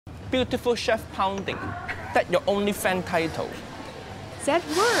beautiful chef pounding. That's your only fan title. That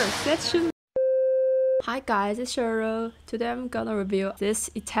works. That should. Hi guys, it's Cheryl. Today I'm gonna review this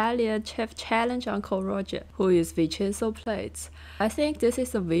Italian chef challenge Uncle Roger, who is Vincenzo plates. I think this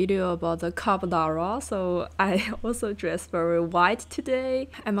is a video about the carbonara, so I also dress very white today.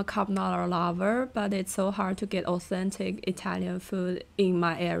 I'm a carbonara lover, but it's so hard to get authentic Italian food in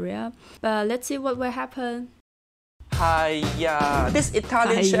my area. But let's see what will happen. Hiya! This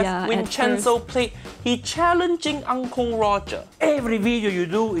Italian chef Vincenzo plate, he challenging Uncle Roger. Every video you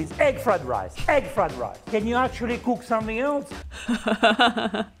do is egg fried rice, egg fried rice. Can you actually cook something else?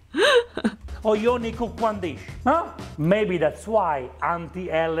 Or you only cook one dish? Huh? Maybe that's why Auntie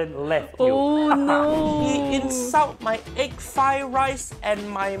Ellen left you. Oh no! He insult my egg fried rice and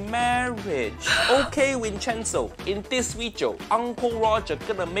my marriage. Okay, Vincenzo, in this video, Uncle Roger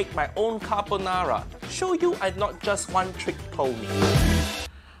gonna make my own carbonara. Show you I'm not just one trick pony.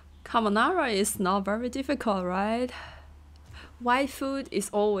 Carbonara is not very difficult, right? White food is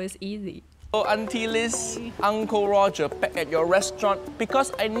always easy. So Auntie Liz, Uncle Roger back at your restaurant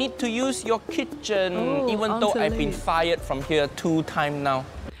because I need to use your kitchen, even though I've been fired from here 2 times now.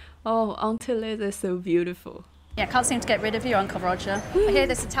 Oh, Auntie Liz is so beautiful. Yeah, can't seem to get rid of you, Uncle Roger. I hear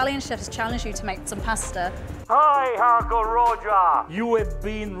this Italian chef has challenged you to make some pasta. Hi, Uncle Roger! You have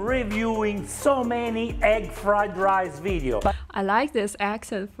been reviewing so many egg fried rice videos. I like this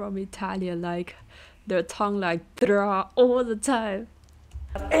accent from Italian, like their tongue like dra all the time.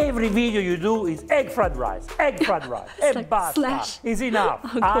 Every video you do is egg fried rice, egg fried rice. Like basta is enough.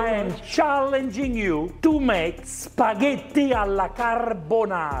 I am challenging you to make spaghetti alla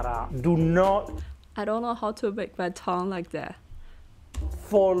carbonara. Do not I don't know how to make my tongue like that.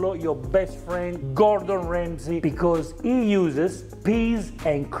 follow your best friend Gordon Ramsay because he uses peas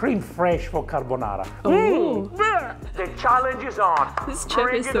and cream fresh for carbonara. Oh. The challenge is on. This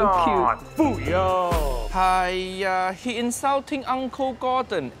chef is so cute. Fuyo. Hiya, he insulting Uncle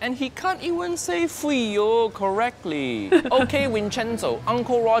Gordon and he can't even say fuyo correctly. Okay, Vincenzo,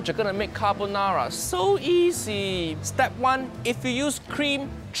 Uncle Roger gonna make carbonara. So easy. Step 1, if you use cream,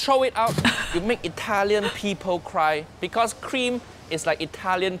 throw it out. You make Italian people cry because cream is like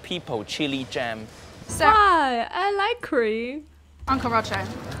Italian people chili jam. So, Why? I like cream. Uncle Roger,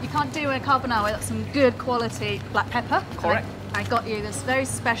 you can't do a carbonara without some good quality black pepper. Correct. I got you this very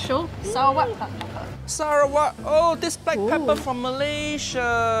special Sarawak black pepper. Sarawak, oh, this black pepper from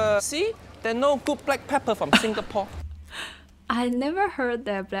Malaysia. See, there's no good black pepper from Singapore. I never heard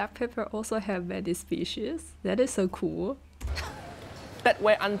that black pepper also have many species. That is so cool. That's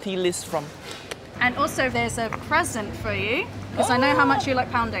where Auntie Liz from. And also there's a present for you, because I know how much you like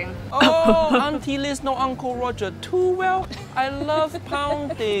pounding. Oh, Auntie Liz know Uncle Roger too well. I love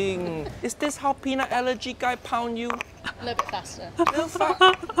pounding. Is this how peanut allergy guy pound you? A little bit faster.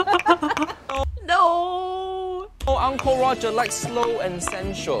 No! Oh, Uncle Roger likes slow and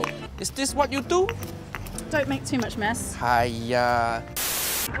sensual. Is this what you do? Don't make too much mess. Hiya.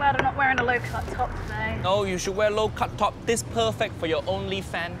 Glad I'm not wearing a low-cut top today. No, you should wear low-cut top. This perfect for your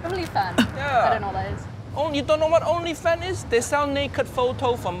OnlyFans. OnlyFans? Yeah. I don't know what that is. Oh, you don't know what OnlyFans is? They sell naked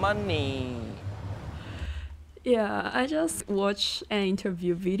photo for money. Yeah, I just watched an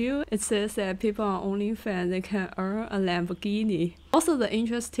interview video. It says that people on OnlyFans, they can earn a Lamborghini. Also, the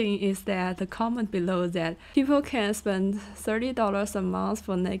interesting is that the comment below that people can spend $30 a month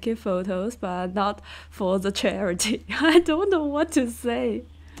for naked photos, but not for the charity. I don't know what to say.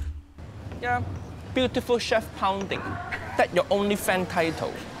 Yeah, beautiful chef pounding. That's your OnlyFans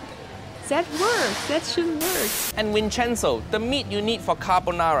title. That works. That should work. And Vincenzo, the meat you need for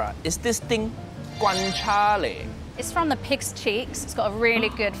carbonara is this thing, guanciale. It's from the pig's cheeks. It's got a really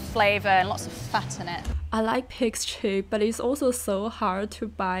good flavour and lots of fat in it. I like pig's cheek, but it's also so hard to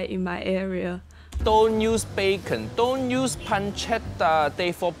buy in my area. Don't use bacon. Don't use pancetta.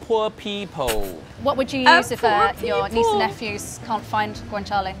 They for poor people. What would you use if poor your niece people. and nephews can't find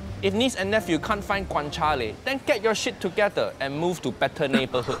guanciale? If niece and nephew can't find guanciale, then get your shit together and move to better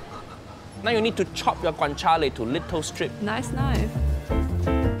neighborhood. Now you need to chop your guanciale to little strip. Nice knife.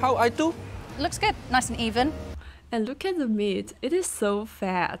 How I do? Looks good, nice and even. And look at the meat. It is so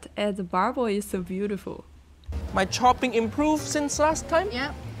fat, and the barbel is so beautiful. My chopping improved since last time?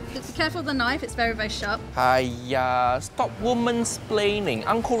 Yeah. Be careful with the knife, it's very, very sharp. Hiya, stop woman-splaining.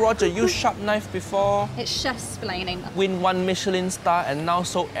 Uncle Roger used sharp knife before. It's chef-splaining. Win 1 Michelin star and now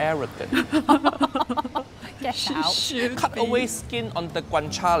so arrogant. Get out. Cut away skin on the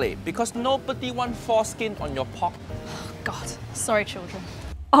guanciale because nobody wants foreskin on your pork. God, sorry children.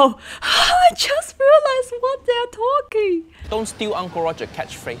 Oh, I just realized what they're talking. Don't steal Uncle Roger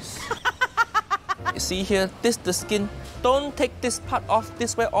catchphrase. You see here, this the skin. Don't take this part off.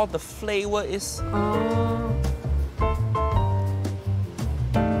 This where all the flavor is. Oh.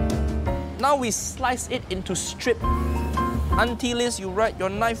 Now we slice it into strip. Auntie Liz, you ride your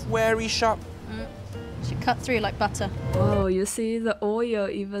knife very sharp. Should cut through like butter. Oh, you see the oil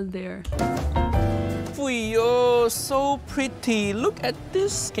even there. Fuyo, so pretty. Look at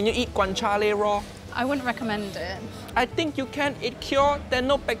this. Can you eat guanciale raw? I wouldn't recommend it. I think you can. It cured. There's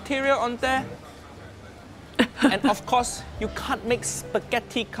no bacteria on there. And of course, you can't make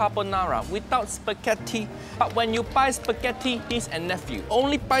spaghetti carbonara without spaghetti. But when you buy spaghetti, niece and nephew,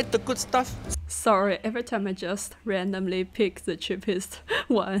 only buy the good stuff. Sorry, every time I just randomly pick the cheapest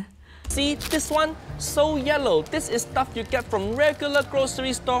one. See, this one, so yellow. This is stuff you get from regular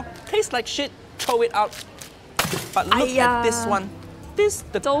grocery store. Tastes like shit, throw it out. But look at this one. This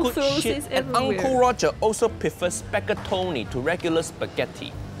the Don't good throw shit. this And everywhere. Uncle Roger also prefers spaghettoni to regular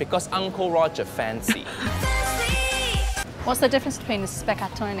spaghetti because Uncle Roger fancy. What's the difference between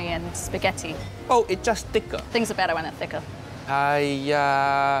spaghettoni and spaghetti? Oh, it's just thicker. Things are better when they're thicker.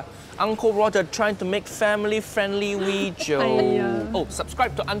 Uncle Roger trying to make family-friendly video. Oh,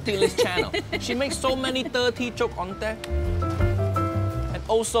 subscribe to Auntie Liz's channel. She makes so many dirty jokes on there. And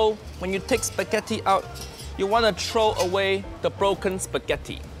also, when you take spaghetti out, you want to throw away the broken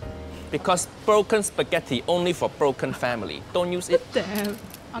spaghetti. Because broken spaghetti only for broken family. Don't use it. Damn.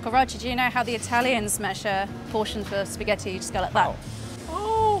 Uncle Roger, do you know how the Italians measure portions for spaghetti? You just go like that.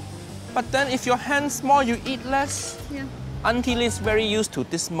 Oh, but then if your hand's small, you eat less. Yeah. Auntie Liz very used to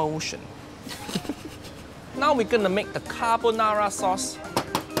this motion. Now we're gonna make the carbonara sauce.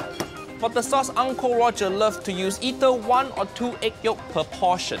 For the sauce, Uncle Roger loves to use either 1 or 2 egg yolk per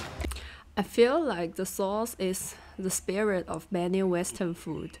portion. I feel like the sauce is the spirit of many Western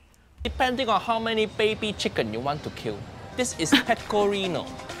food. Depending on how many baby chicken you want to kill. This is pecorino.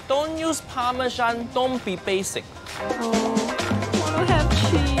 Don't use Parmesan, don't be basic. Oh, I have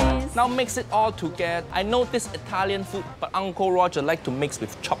cheese. Now mix it all together. I know this Italian food, but Uncle Roger like to mix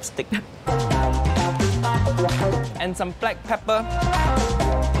with chopstick. And some black pepper.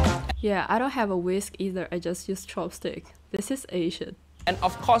 Yeah, I don't have a whisk either. I just use chopstick. This is Asian. And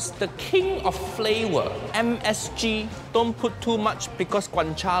of course, the king of flavor, MSG. Don't put too much because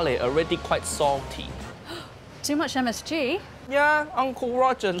guanciale already quite salty. Too much MSG? Yeah, Uncle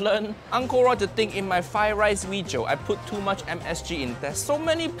Roger learned. Uncle Roger think in my fried rice video, I put too much MSG in there. So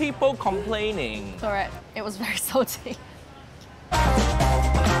many people complaining. It's alright, it was very salty.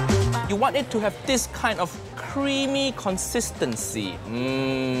 You want it to have this kind of creamy consistency.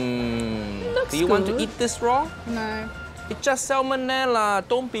 Looks Do you want to good. eat this raw? No. It's just salmonella,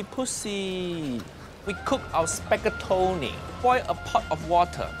 don't be pussy. We cook our spaghettoni. Boil a pot of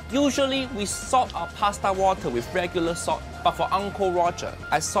water. Usually, we salt our pasta water with regular salt. But for Uncle Roger,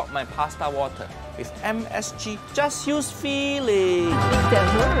 I salt my pasta water with MSG. Just use feeling. That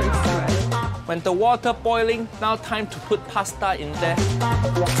works, right? When the water boiling, now time to put pasta in there.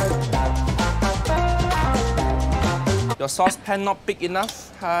 Your saucepan not big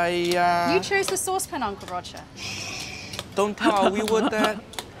enough? You chose the saucepan, Uncle Roger. Don't tell our viewer that.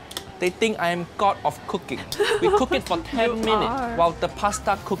 They think I am god of cooking. We cook it for 10 minutes are. while the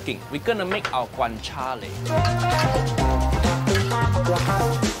pasta cooking. We're gonna make our guanciale.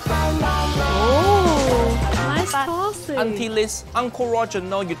 Oh, nice saucy. Auntie Liz, Uncle Roger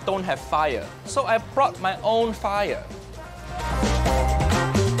know you don't have fire, so I brought my own fire.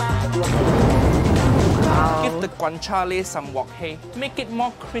 Give the guanciale some wok hei, make it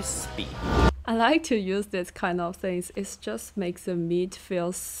more crispy. I like to use this kind of things. It just makes the meat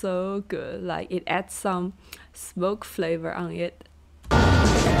feel so good. Like it adds some smoke flavor on it.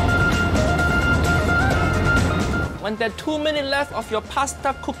 When there's 2 minutes left of your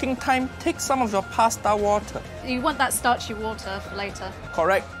pasta cooking time, take some of your pasta water. You want that starchy water for later.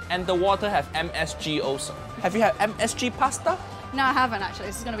 Correct, and the water have MSG also. Have you had MSG pasta? No, I haven't actually.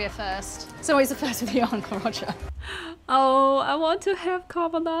 This is going to be a first. It's always a first with you, Uncle Roger. Oh, I want to have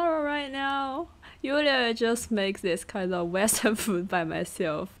carbonara right now. Usually I just make this kind of Western food by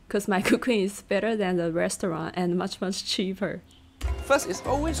myself because my cooking is better than the restaurant and much cheaper. First is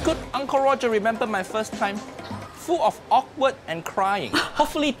always good. Uncle Roger remember my first time? Full of awkward and crying.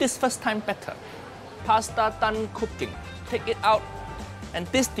 Hopefully this first time better. Pasta done cooking. Take it out. And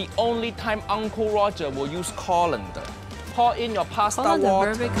this the only time Uncle Roger will use colander. Pour in your pasta Oh,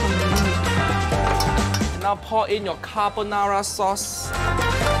 water. very convenient. Now pour in your carbonara sauce.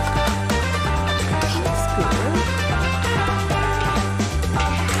 Looks good.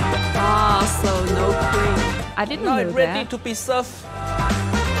 Ah, so no cream. I didn't Now know it's ready that. to be served.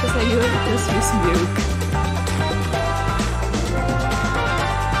 Because I usually just use milk.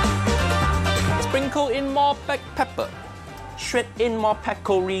 Sprinkle in more black pepper. shred in more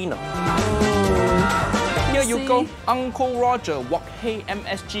pecorino. Here you go, Uncle Roger wok hei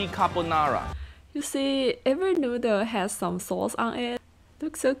MSG carbonara. You see, every noodle has some sauce on it.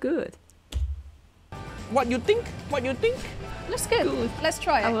 Looks so good. What you think? What you think? Looks good. Let's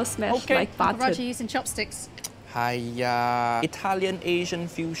try it. I will smash Okay. like Uncle butter. Roger using chopsticks. Hiya. Italian-Asian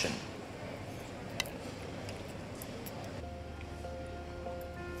fusion.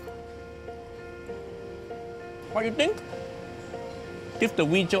 What do you think? Give the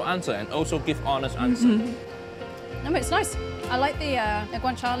video answer and also give honest answer. No, but it's nice. I like the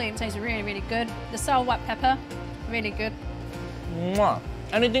guanciale. It tastes really, really good. The sour white pepper, really good. Mwah.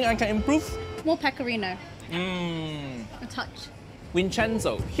 Anything I can improve? More pecorino. Mmm. A touch.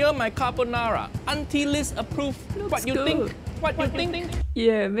 Vincenzo, here my carbonara. Auntie Liz approved. What you good. think? What you think?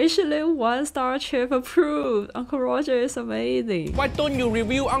 Yeah, Michelin 1-star chef approved. Uncle Roger is amazing. Why don't you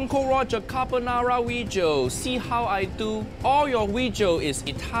review Uncle Roger carbonara video? See how I do. All your video is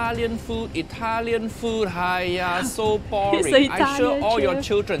Italian food. Hiya, so boring. I'm sure Italian all your chef.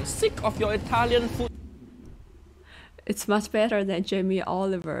 children sick of your Italian food. It's much better than Jamie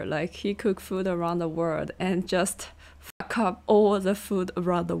Oliver. Like, he cook food around the world and just fuck up all the food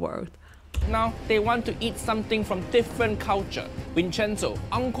around the world. Now they want to eat something from different culture. Vincenzo,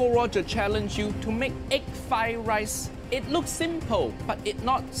 Uncle Roger challenged you to make egg fried rice. It looks simple, but it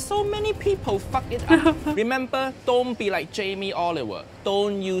not. So many people fuck it up. Remember, don't be like Jamie Oliver.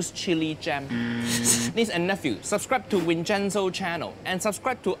 Don't use chili jam. Niece and nephew, subscribe to Vincenzo channel and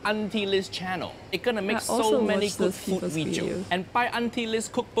subscribe to Auntie Liz channel. They're gonna make so also many watch good those food people's videos. videos. And buy Auntie Liz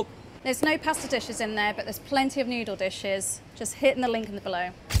cookbook. There's no pasta dishes in there, but there's plenty of noodle dishes. Just hitting the link in the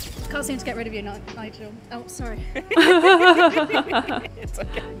below. Can't seem to get rid of you, Nigel. Oh, sorry. It's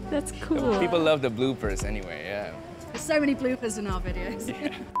okay. That's cool. People love the bloopers anyway, yeah. There's so many bloopers in our videos.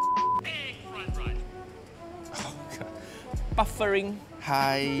 Buffering.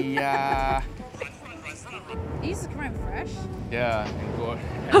 Hiya. These are crème fresh. Yeah, and good.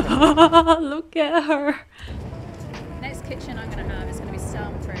 Look at her. Next kitchen I'm going to have is going to be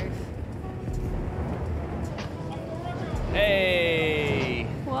soundproof. Hey.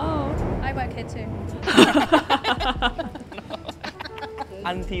 Wow. I work here too.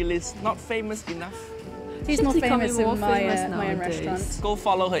 Auntie Liz, not famous enough. He's more becoming famous more in my, famous my own nowadays. restaurant. Go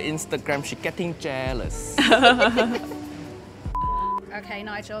follow her Instagram, she's getting jealous. Okay,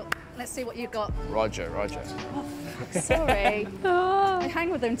 Nigel, let's see what you've got. Roger. Sorry. Ah, I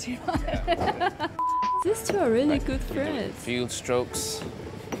hang with them too much. these two are really good friends. Few strokes.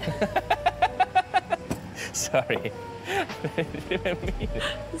 Sorry.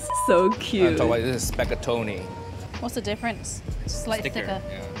 This is so cute. This is spaghettoni. What's the difference? It's slightly thicker.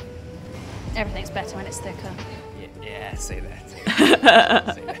 Yeah. Everything's better when it's thicker. Yeah, say that.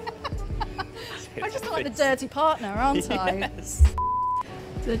 Say that. I just like the dirty partner, aren't I? Yes.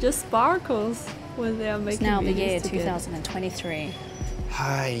 They're just sparkles when they are making It's now the videos year together. 2023.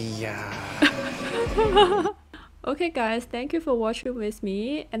 Hiya. Okay guys, thank you for watching with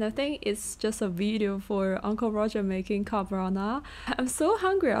me, and I think it's just a video for Uncle Roger making carbonara. I'm so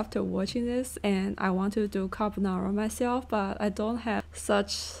hungry after watching this and I want to do carbonara myself, but I don't have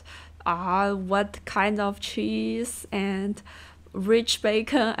such what kind of cheese and rich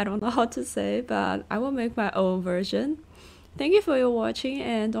bacon, I don't know how to say, but I will make my own version. Thank you for your watching,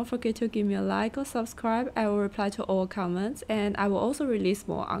 and don't forget to give me a like or subscribe. I will reply to all comments, and I will also release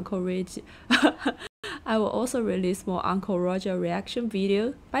more Uncle Roger reaction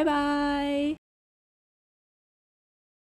video. Bye bye.